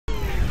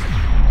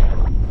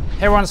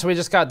Hey everyone, so we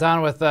just got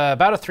done with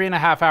about a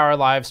 3.5-hour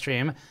live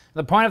stream.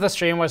 The point of the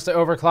stream was to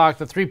overclock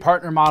the 3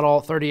 partner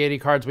model 3080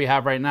 cards we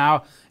have right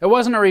now. It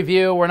wasn't a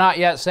review. We're not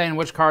yet saying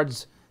which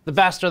card's the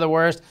best or the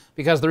worst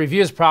because the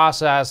reviews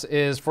process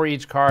is for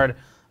each card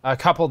a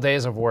couple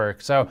days of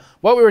work. So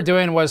what we were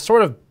doing was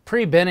sort of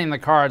pre-binning the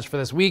cards for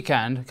this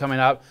weekend coming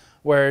up,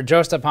 where Joe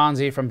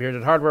Stepanzi from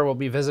Bearded Hardware will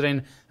be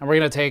visiting, and we're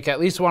going to take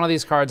at least one of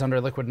these cards under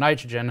liquid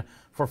nitrogen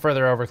for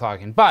further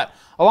overclocking. But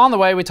along the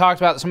way, we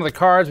talked about some of the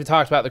cards, we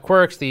talked about the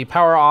quirks, the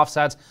power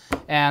offsets,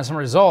 and some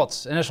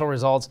results, initial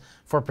results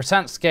for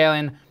percent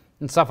scaling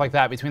and stuff like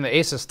that between the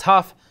ASUS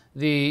TUF,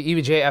 the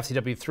EVGA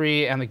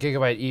FTW3, and the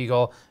Gigabyte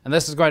Eagle. And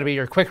this is going to be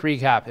your quick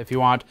recap if you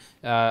want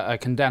a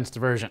condensed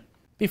version.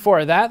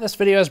 Before that, this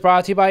video is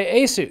brought to you by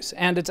ASUS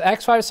and its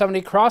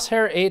X570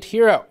 Crosshair 8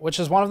 Hero, which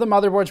is one of the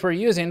motherboards we're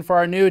using for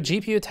our new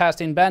GPU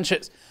testing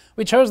benches.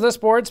 We chose this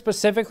board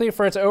specifically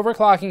for its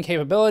overclocking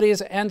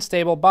capabilities and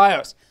stable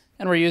BIOS,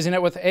 and we're using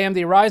it with AMD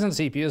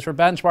Ryzen CPUs for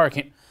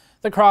benchmarking.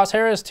 The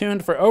Crosshair is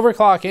tuned for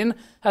overclocking,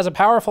 has a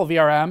powerful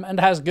VRM, and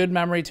has good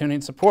memory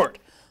tuning support.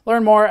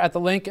 Learn more at the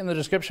link in the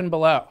description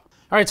below. All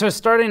right, so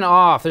starting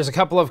off, there's a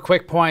couple of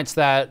quick points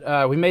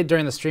that we made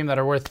during the stream that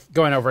are worth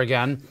going over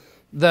again.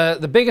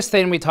 The biggest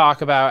thing we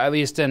talk about, at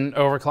least in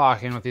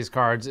overclocking with these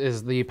cards,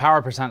 is the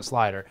power percent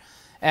slider.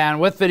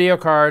 And with video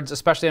cards,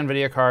 especially on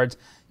video cards,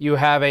 you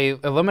have a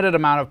limited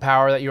amount of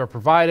power that you are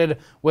provided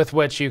with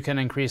which you can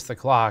increase the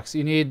clocks.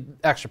 You need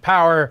extra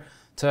power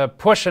to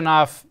push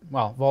enough,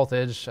 well,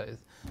 voltage,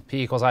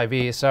 P equals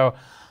IV. So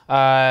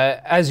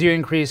as you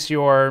increase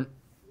your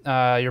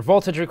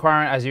voltage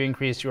requirement, as you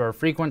increase your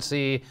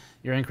frequency,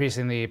 you're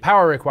increasing the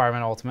power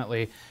requirement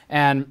ultimately.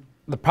 And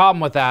the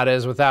problem with that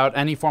is without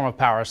any form of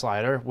power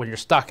slider, when you're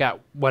stuck at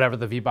whatever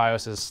the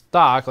VBIOS is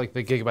stock, like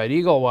the Gigabyte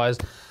Eagle was,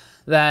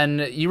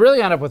 then you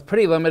really end up with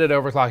pretty limited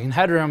overclocking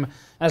headroom,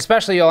 and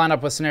especially you'll end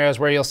up with scenarios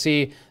where you'll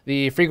see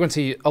the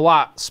frequency a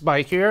lot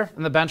spikier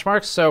in the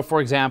benchmarks. So for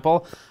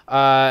example,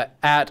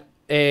 at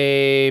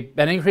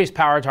an increased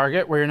power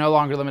target where you're no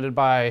longer limited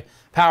by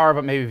power,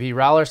 but maybe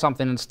VREL or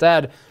something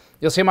instead,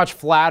 you'll see a much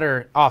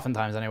flatter,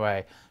 oftentimes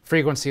anyway,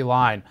 frequency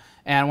line.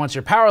 And once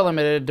you're power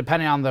limited,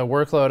 depending on the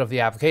workload of the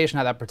application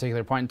at that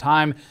particular point in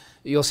time,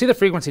 you'll see the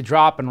frequency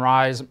drop and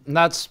rise, and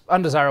that's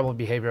undesirable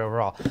behavior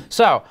overall.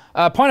 So,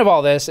 point of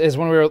all this is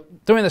when we were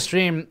doing the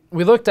stream,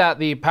 we looked at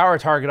the power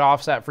target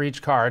offset for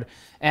each card,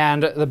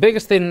 and the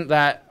biggest thing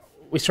that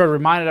we sort of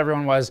reminded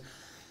everyone was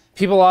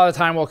people a lot of the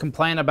time will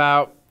complain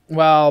about,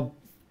 well,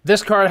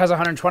 this card has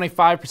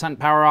 125%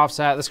 power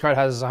offset, this card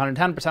has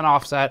 110%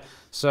 offset,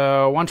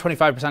 so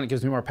 125%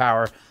 gives me more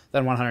power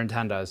than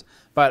 110 does.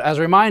 But as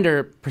a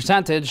reminder,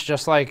 percentage,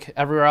 just like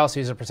everywhere else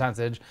uses a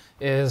percentage,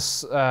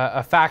 is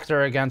a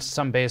factor against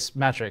some base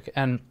metric.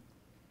 And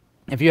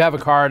if you have a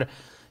card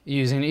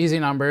using easy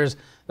numbers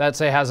that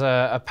say has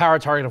a power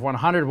target of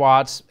 100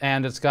 watts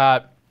and it's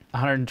got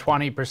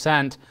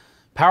 120%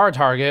 power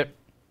target,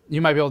 you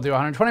might be able to do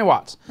 120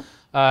 watts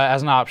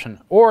as an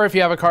option. Or if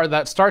you have a card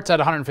that starts at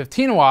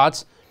 115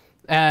 watts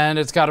and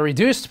it's got a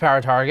reduced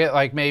power target,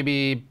 like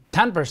maybe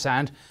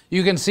 10%,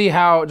 you can see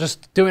how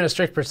just doing a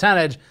strict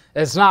percentage,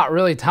 it's not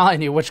really telling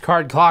you which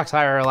card clocks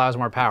higher or allows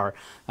more power.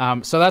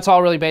 So that's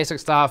all really basic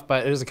stuff,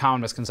 but it is a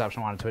common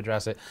misconception. I wanted to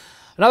address it.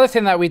 Another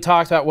thing that we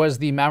talked about was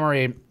the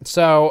memory.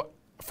 So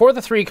for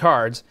the 3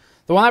 cards,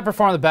 the one that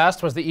performed the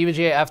best was the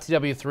EVGA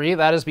FTW3.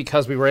 That is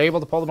because we were able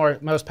to pull the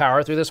most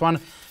power through this one.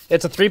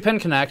 It's a 3-pin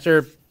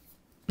connector,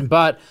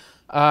 but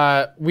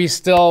we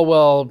still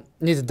will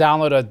need to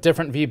download a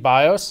different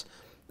VBIOS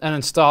and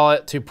install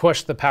it to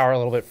push the power a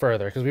little bit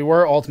further, because we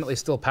were ultimately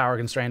still power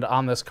constrained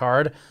on this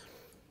card.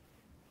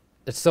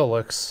 It still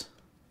looks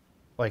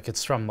like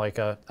it's from like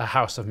a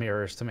house of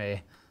mirrors to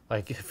me.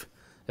 Like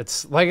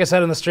it's like I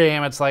said in the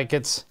stream, it's like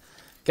it's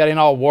getting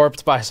all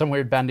warped by some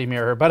weird bendy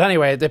mirror. But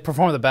anyway, they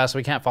perform the best, so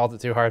we can't fault it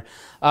too hard.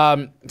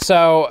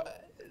 So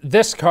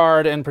this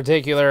card in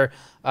particular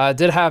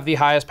did have the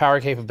highest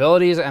power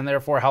capabilities and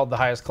therefore held the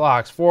highest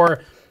clocks.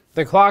 For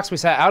the clocks we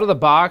set out of the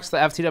box, the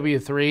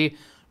FTW3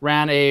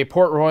 ran a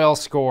Port Royal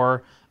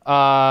score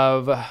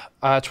of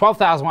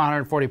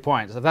 12,140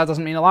 points. If that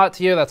doesn't mean a lot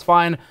to you, that's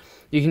fine.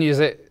 You can use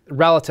it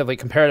relatively,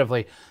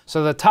 comparatively.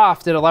 So the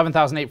TUF did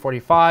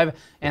 11,845,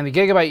 and the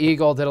Gigabyte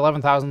Eagle did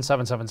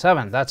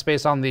 11,777. That's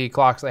based on the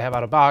clocks they have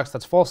out of box.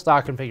 That's full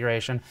stock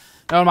configuration,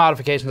 no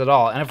modifications at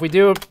all. And if we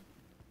do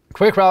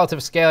quick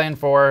relative scaling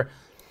for,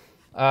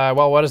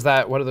 well, what is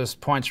that? What do those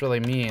points really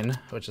mean?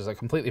 Which is a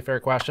completely fair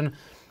question.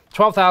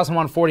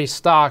 12,140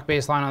 stock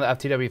baseline on the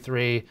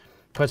FTW3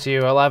 puts you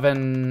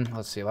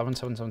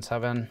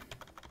 11,777.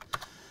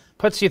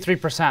 Puts you 3%,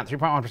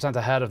 3.1%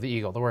 ahead of the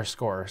Eagle, the worst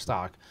score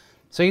stock.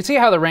 So you can see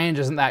how the range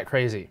isn't that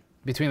crazy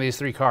between these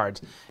 3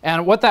 cards.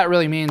 And what that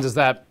really means is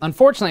that,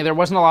 unfortunately, there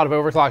wasn't a lot of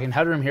overclocking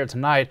headroom here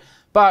tonight,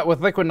 but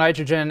with liquid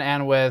nitrogen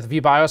and with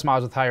VBIOS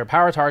mods with higher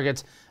power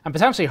targets, and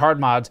potentially hard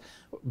mods,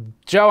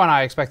 Joe and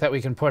I expect that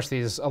we can push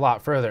these a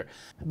lot further.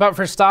 But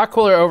for stock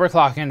cooler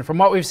overclocking, from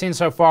what we've seen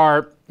so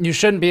far, you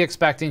shouldn't be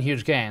expecting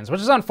huge gains,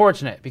 which is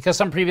unfortunate because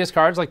some previous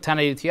cards like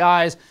 1080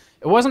 Ti's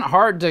it wasn't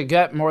hard to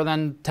get more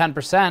than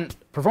 10%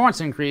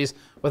 performance increase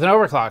with an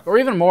overclock, or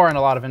even more in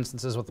a lot of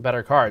instances with the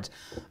better cards.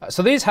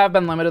 So these have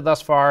been limited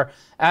thus far.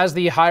 As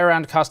the higher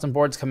end custom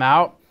boards come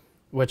out,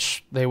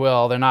 which they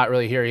will, they're not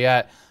really here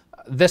yet,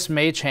 this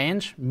may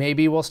change.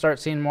 Maybe we'll start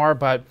seeing more,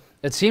 but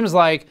it seems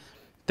like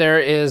there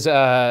is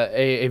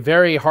a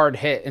very hard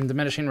hit in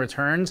diminishing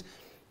returns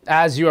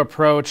as you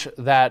approach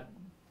that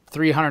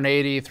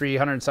 380,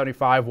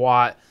 375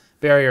 watt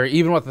barrier.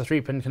 Even with the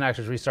 3-pin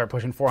connectors, we start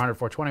pushing 400,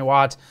 420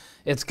 watts.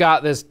 It's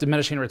got this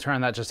diminishing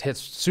return that just hits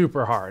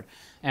super hard.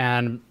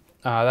 And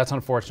that's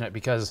unfortunate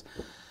because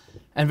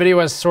NVIDIA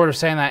was sort of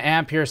saying that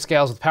Ampere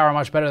scales with power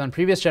much better than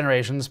previous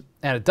generations,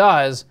 and it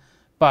does.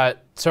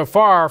 But so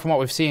far, from what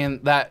we've seen,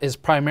 that is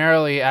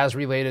primarily as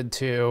related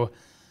to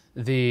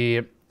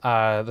the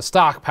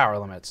stock power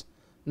limits,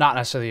 not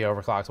necessarily the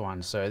overclocked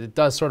ones. So it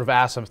does sort of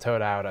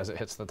asymptote out as it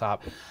hits the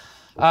top.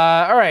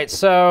 All right,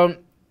 so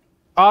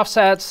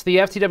offsets, the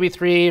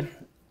FTW3,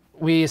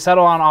 we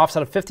settle on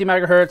offset of 50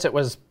 megahertz. It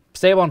was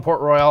stable in Port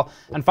Royal,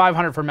 and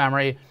 500 for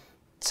memory.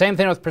 Same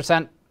thing with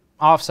percent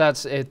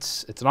offsets.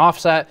 It's an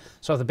offset,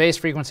 so if the base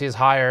frequency is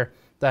higher,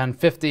 then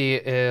 50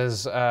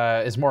 is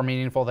more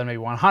meaningful than maybe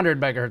 100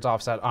 megahertz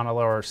offset on a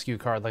lower SKU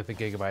card like the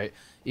Gigabyte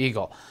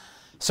Eagle.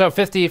 So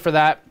 50 for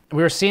that.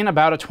 We were seeing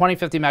about a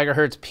 2050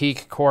 megahertz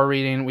peak core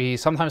reading. We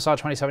sometimes saw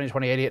 2070,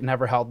 2080. It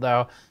never held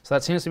though. So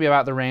that seems to be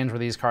about the range where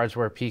these cards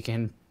were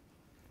peaking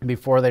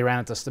before they ran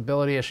into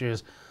stability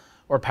issues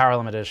or power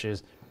limit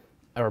issues,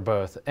 or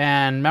both.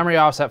 And memory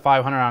offset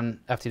 500 on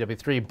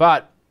FTW3,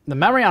 but the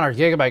memory on our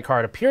Gigabyte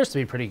card appears to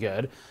be pretty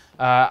good.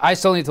 I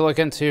still need to look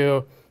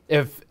into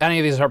if any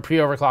of these are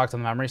pre-overclocked on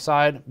the memory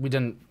side. We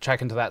didn't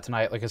check into that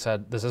tonight. Like I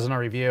said, this isn't a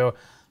review.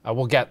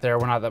 We'll get there.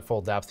 We're not at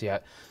full depth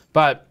yet.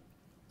 But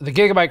the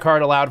Gigabyte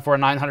card allowed for a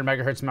 900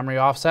 megahertz memory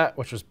offset,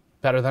 which was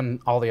better than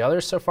all the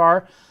others so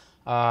far,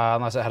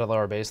 unless it had a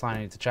lower baseline.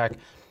 I need to check.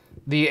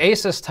 The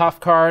ASUS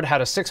TUF card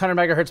had a 600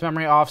 megahertz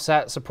memory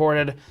offset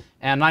supported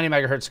and 90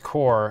 megahertz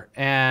core.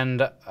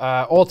 And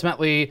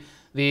ultimately,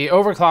 the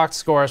overclocked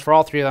scores for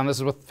all three of them, this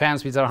is with fan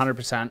speeds at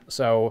 100%.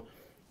 So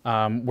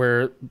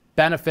we're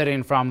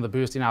benefiting from the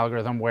boosting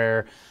algorithm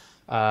where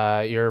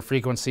your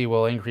frequency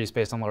will increase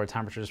based on lower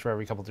temperatures for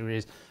every couple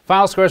degrees.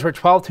 Final scores were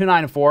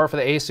 12294 for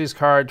the ASUS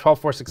card,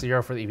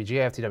 12460 for the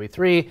EVGA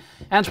FTW3,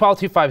 and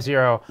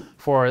 12250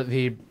 for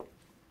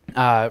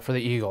the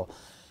Eagle.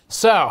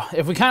 So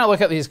if we kind of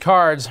look at these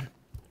cards,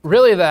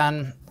 really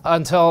then,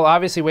 until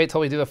obviously wait till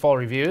we do the full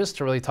reviews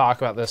to really talk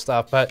about this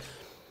stuff, but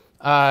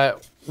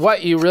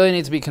what you really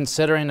need to be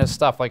considering is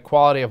stuff like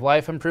quality of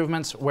life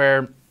improvements,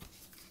 where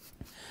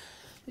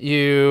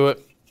you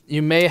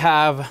may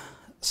have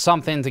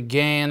something to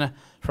gain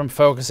from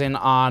focusing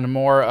on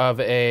more of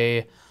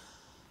a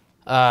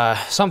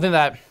something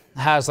that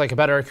has like a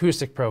better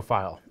acoustic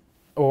profile,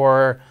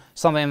 or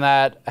something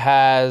that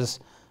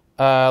has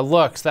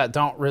looks that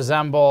don't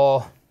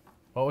resemble,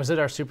 what was it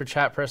our super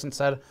chat person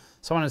said?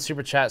 Someone in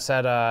super chat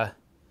said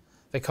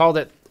they called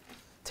it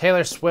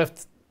Taylor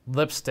Swift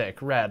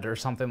lipstick red or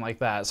something like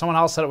that. Someone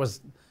else said it was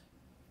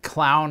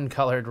clown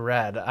colored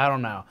red. I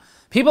don't know.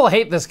 People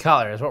hate this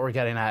color is what we're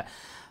getting at.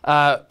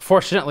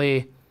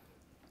 Fortunately,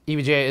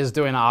 EVGA is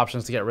doing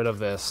options to get rid of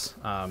this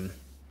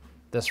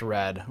this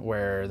red,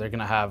 where they're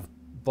gonna have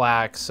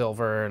black,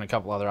 silver, and a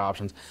couple other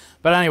options.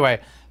 But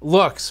anyway,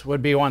 looks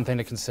would be one thing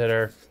to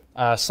consider.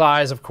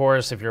 Size, of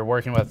course, if you're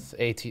working with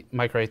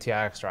micro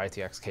ATX or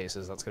ITX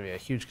cases, that's gonna be a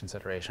huge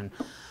consideration.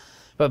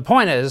 But the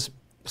point is,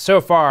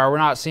 so far, we're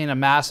not seeing a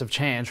massive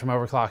change from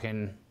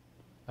overclocking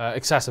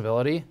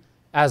accessibility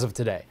as of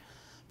today.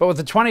 But with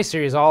the 20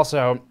 series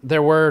also,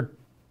 there were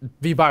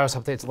VBIOS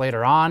updates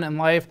later on in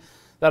life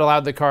that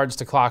allowed the cards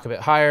to clock a bit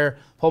higher,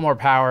 pull more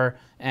power,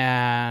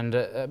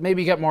 and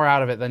maybe get more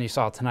out of it than you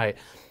saw tonight.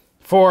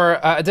 For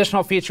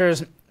additional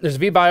features, there's a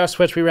VBIOS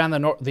switch. We ran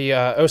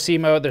the OC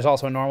mode. There's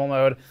also a normal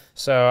mode.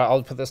 So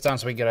I'll put this down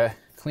so we get a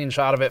clean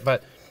shot of it.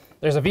 But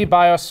there's a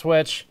VBIOS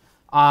switch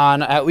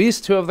on at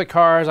least 2 of the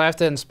cards. I have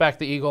to inspect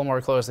the Eagle more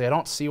closely. I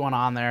don't see one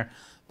on there.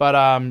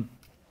 But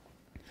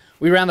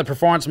we ran the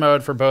performance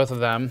mode for both of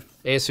them.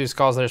 ASUS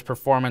calls theirs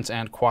performance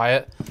and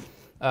quiet.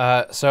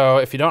 So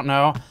if you don't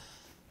know,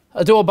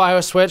 a dual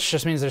BIOS switch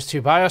just means there's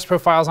 2 BIOS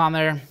profiles on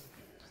there.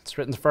 It's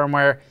written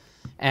firmware.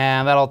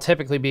 And that'll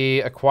typically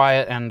be a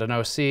quiet and an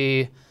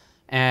OC.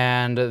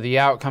 And the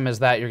outcome is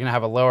that you're going to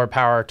have a lower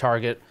power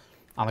target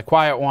on the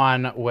quiet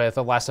one with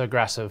a less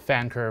aggressive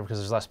fan curve because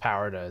there's less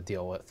power to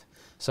deal with.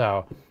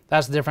 So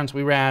that's the difference.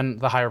 We ran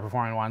the higher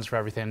performing ones for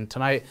everything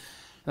tonight.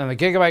 And then the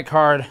Gigabyte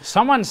card,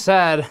 someone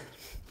said,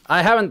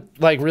 I haven't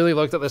like really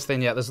looked at this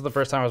thing yet. This is the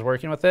first time I was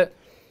working with it.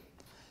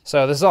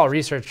 So this is all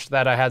research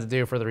that I had to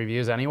do for the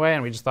reviews anyway.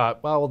 And we just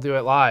thought, well, we'll do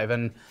it live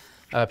and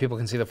people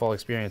can see the full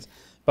experience.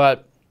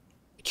 But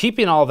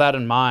keeping all that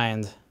in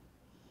mind,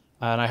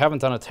 and I haven't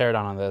done a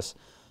teardown on this,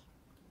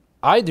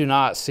 I do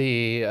not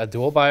see a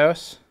dual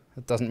BIOS.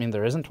 It doesn't mean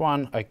there isn't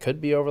one. I could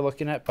be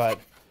overlooking it, but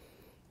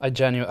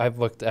I've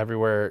looked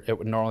everywhere it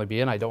would normally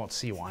be and I don't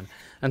see one.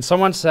 And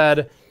someone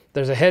said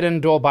there's a hidden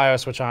dual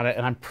BIOS switch on it,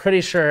 and I'm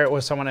pretty sure it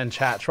was someone in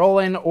chat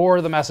trolling,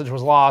 or the message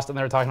was lost and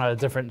they were talking about a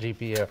different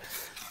GPU.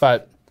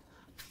 But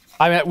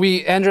I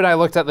mean, Andrew and I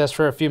looked at this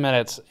for a few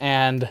minutes,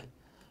 and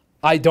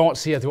I don't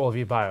see a dual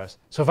V BIOS.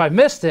 So if I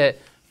missed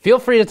it, feel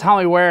free to tell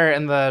me where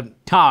in the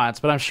comments,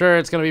 but I'm sure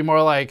it's going to be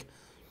more like,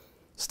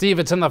 Steve,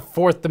 it's in the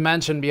 4th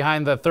dimension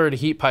behind the 3rd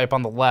heat pipe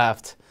on the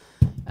left.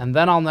 And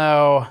then I'll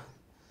know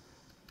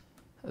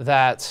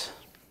that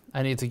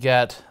I need to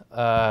get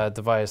a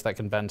device that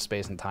can bend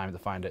space and time to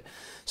find it.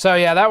 So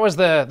yeah, that was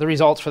the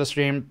results for the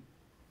stream.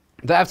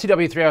 The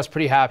FTW3 I was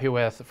pretty happy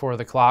with for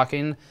the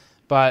clocking,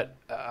 but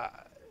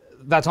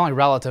that's only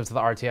relative to the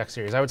RTX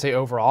series. I would say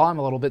overall, I'm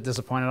a little bit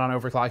disappointed on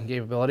overclocking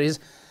capabilities.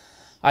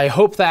 I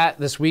hope that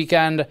this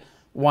weekend,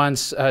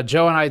 once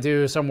Joe and I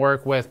do some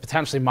work with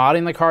potentially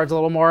modding the cards a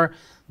little more,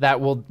 that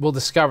we'll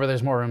discover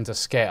there's more room to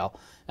scale.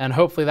 And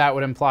hopefully that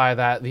would imply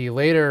that the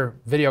later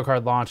video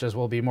card launches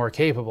will be more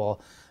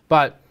capable.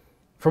 But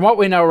from what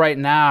we know right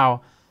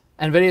now,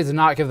 NVIDIA did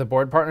not give the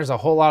board partners a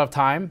whole lot of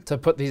time to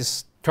put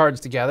these cards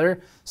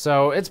together.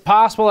 So it's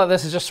possible that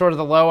this is just sort of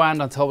the low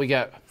end until we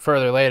get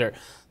further later.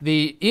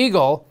 The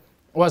Eagle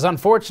was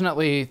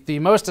unfortunately the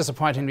most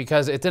disappointing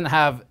because it didn't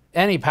have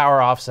any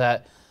power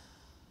offset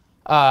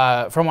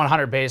from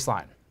 100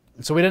 baseline.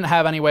 So we didn't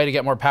have any way to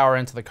get more power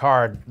into the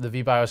card. The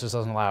VBIOS just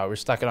doesn't allow it. We're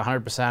stuck at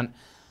 100%.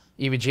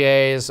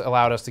 EVGAs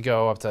allowed us to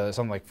go up to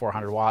something like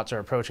 400 watts or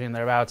approaching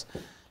thereabouts.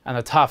 And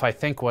the TUF, I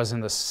think, was in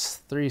the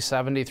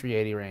 370,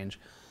 380 range,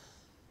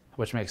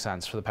 which makes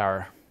sense for the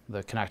power,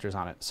 the connectors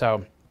on it.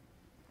 So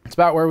it's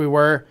about where we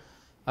were.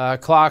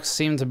 Clocks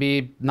seem to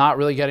be not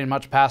really getting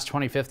much past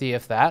 2050,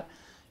 if that.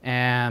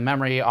 And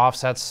memory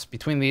offsets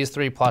between these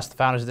three plus the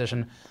Founders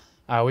Edition.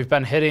 We've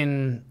been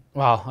hitting,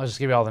 well, I'll just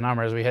give you all the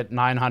numbers. We hit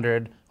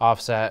 900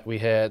 offset, we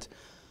hit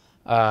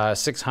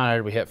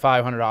 600, we hit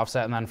 500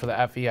 offset, and then for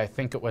the FE, I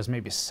think it was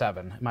maybe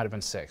 7. It might have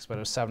been 6, but it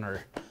was 7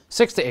 or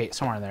 6 to 8,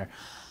 somewhere in there.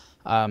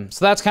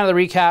 So that's kind of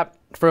the recap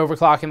for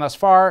overclocking thus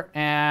far,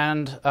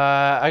 and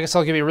I guess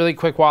I'll give you a really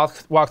quick walk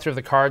through of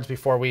the cards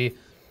before we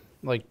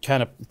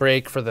kind of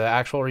break for the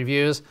actual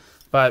reviews.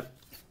 But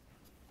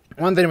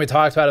one thing we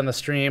talked about in the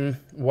stream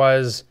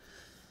was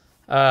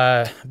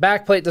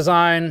backplate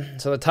design.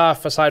 So the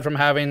TUF, aside from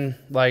having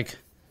like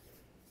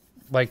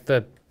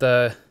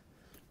the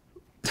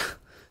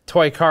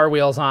toy car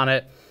wheels on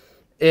it,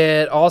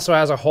 it also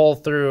has a hole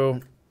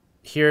through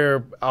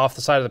here off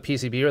the side of the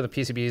PCB where the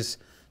PCB's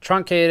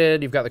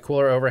truncated. You've got the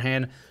cooler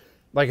overhang.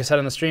 Like I said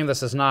in the stream,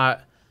 this is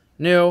not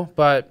new,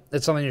 but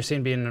it's something you're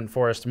seeing being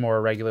enforced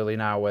more regularly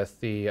now with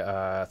the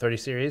 30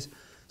 series.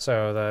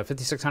 So the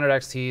 5600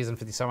 XTs and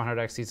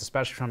 5700 XTs,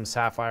 especially from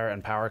Sapphire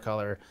and Power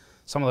Color,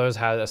 some of those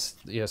had this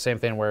same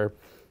thing where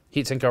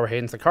heatsink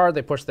overhangs the card,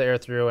 they push the air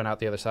through and out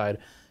the other side,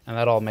 and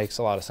that all makes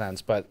a lot of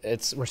sense. But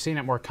we're seeing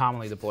it more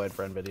commonly deployed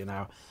for NVIDIA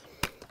now.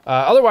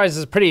 Otherwise,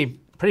 it's a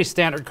pretty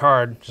standard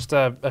card, just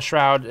a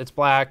shroud. It's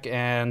black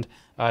and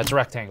it's a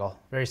rectangle.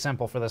 Very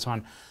simple for this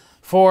one.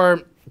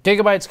 For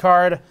Gigabyte's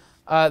card,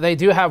 they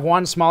do have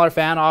one smaller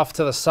fan off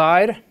to the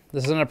side.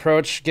 This is an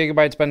approach.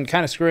 Gigabyte's been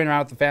kind of screwing around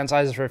with the fan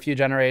sizes for a few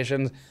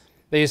generations.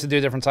 They used to do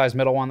a different size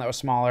middle one that was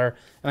smaller,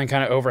 and then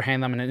kind of overhang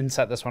them and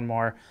inset this one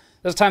more.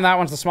 This time that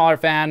one's the smaller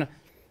fan.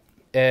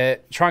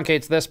 It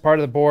truncates this part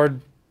of the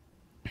board,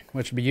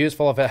 which would be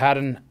useful if it had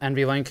an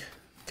NVLink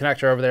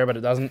connector over there, but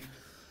it doesn't.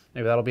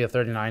 Maybe that'll be a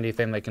 3090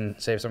 thing. They can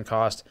save some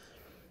cost.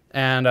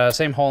 And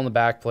same hole in the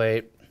back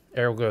plate.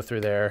 Air will go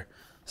through there,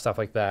 stuff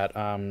like that.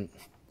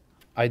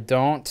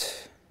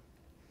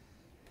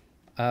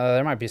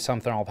 There might be some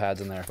thermal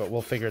pads in there, but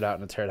we'll figure it out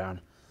in a teardown.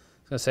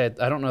 I was going to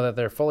say, I don't know that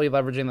they're fully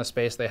leveraging the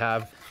space they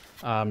have.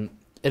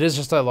 It is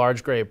just a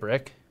large gray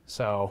brick,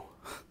 so,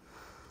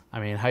 I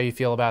mean, how you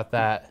feel about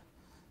that,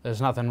 there's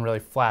nothing really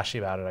flashy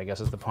about it, I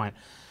guess is the point.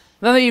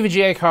 And then the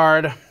EVGA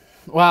card,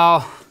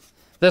 well,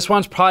 this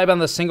one's probably been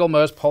the single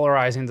most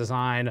polarizing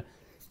design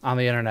on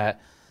the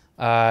internet.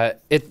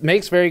 It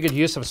makes very good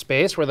use of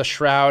space where the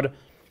shroud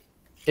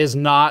is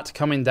not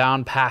coming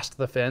down past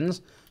the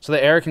fins, so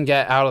the air can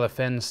get out of the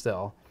fins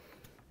still.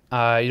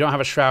 You don't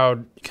have a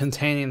shroud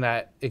containing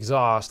that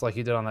exhaust like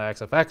you did on the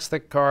XFX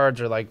thick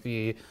cards or like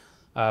the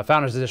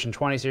Founders Edition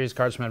 20 series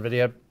cards from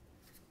NVIDIA.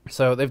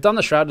 So they've done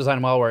the shroud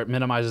design well where it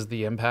minimizes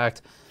the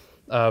impact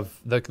of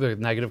the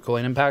negative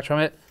cooling impact from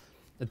it.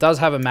 It does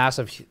have a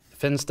massive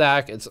fin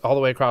stack. It's all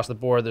the way across the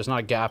board. There's not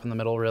a gap in the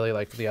middle really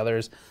like the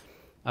others.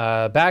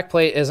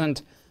 Backplate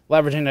isn't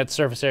leveraging its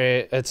surface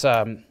area, its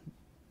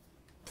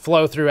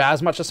flow through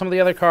as much as some of the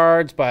other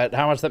cards, but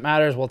how much that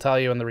matters we'll tell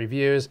you in the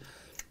reviews.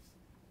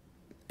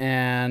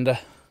 And,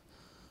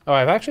 oh,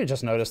 I've actually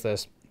just noticed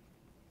this.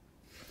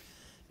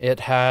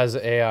 It has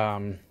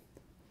an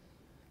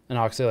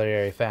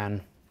auxiliary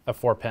fan, a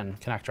 4-pin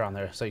connector on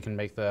there, so you can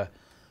make the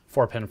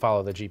 4-pin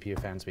follow the GPU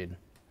fan speed.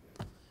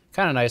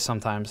 Kind of nice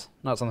sometimes.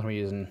 Not something we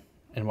use in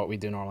what we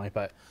do normally,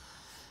 but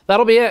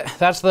that'll be it.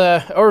 That's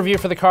the overview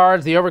for the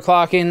cards, the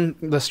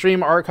overclocking. The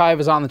stream archive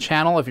is on the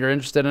channel if you're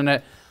interested in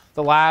it.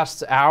 The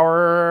last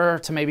hour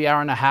to maybe hour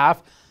and a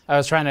half, I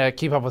was trying to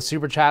keep up with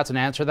super chats and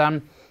answer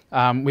them.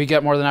 We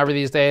get more than ever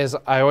these days.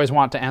 I always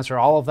want to answer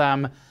all of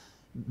them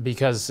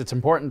because it's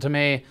important to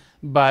me.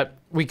 But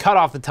we cut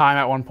off the time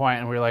at one point,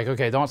 and we were like,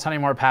 okay, don't send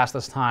any more past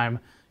this time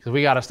because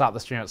we got to stop the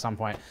stream at some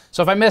point.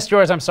 So if I missed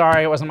yours, I'm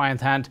sorry. It wasn't my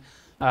intent.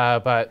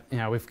 But you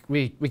know,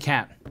 we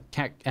can't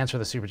answer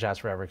the super chats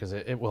forever because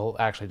it will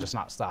actually just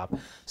not stop.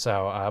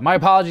 So my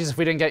apologies if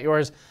we didn't get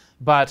yours.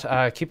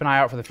 But keep an eye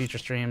out for the future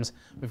streams.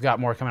 We've got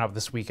more coming up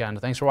this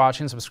weekend. Thanks for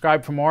watching.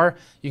 Subscribe for more.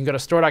 You can go to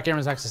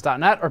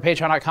store.gamersnexus.net or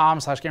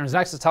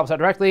patreon.com/gamersnexus to help us out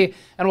directly.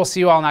 And we'll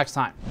see you all next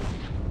time.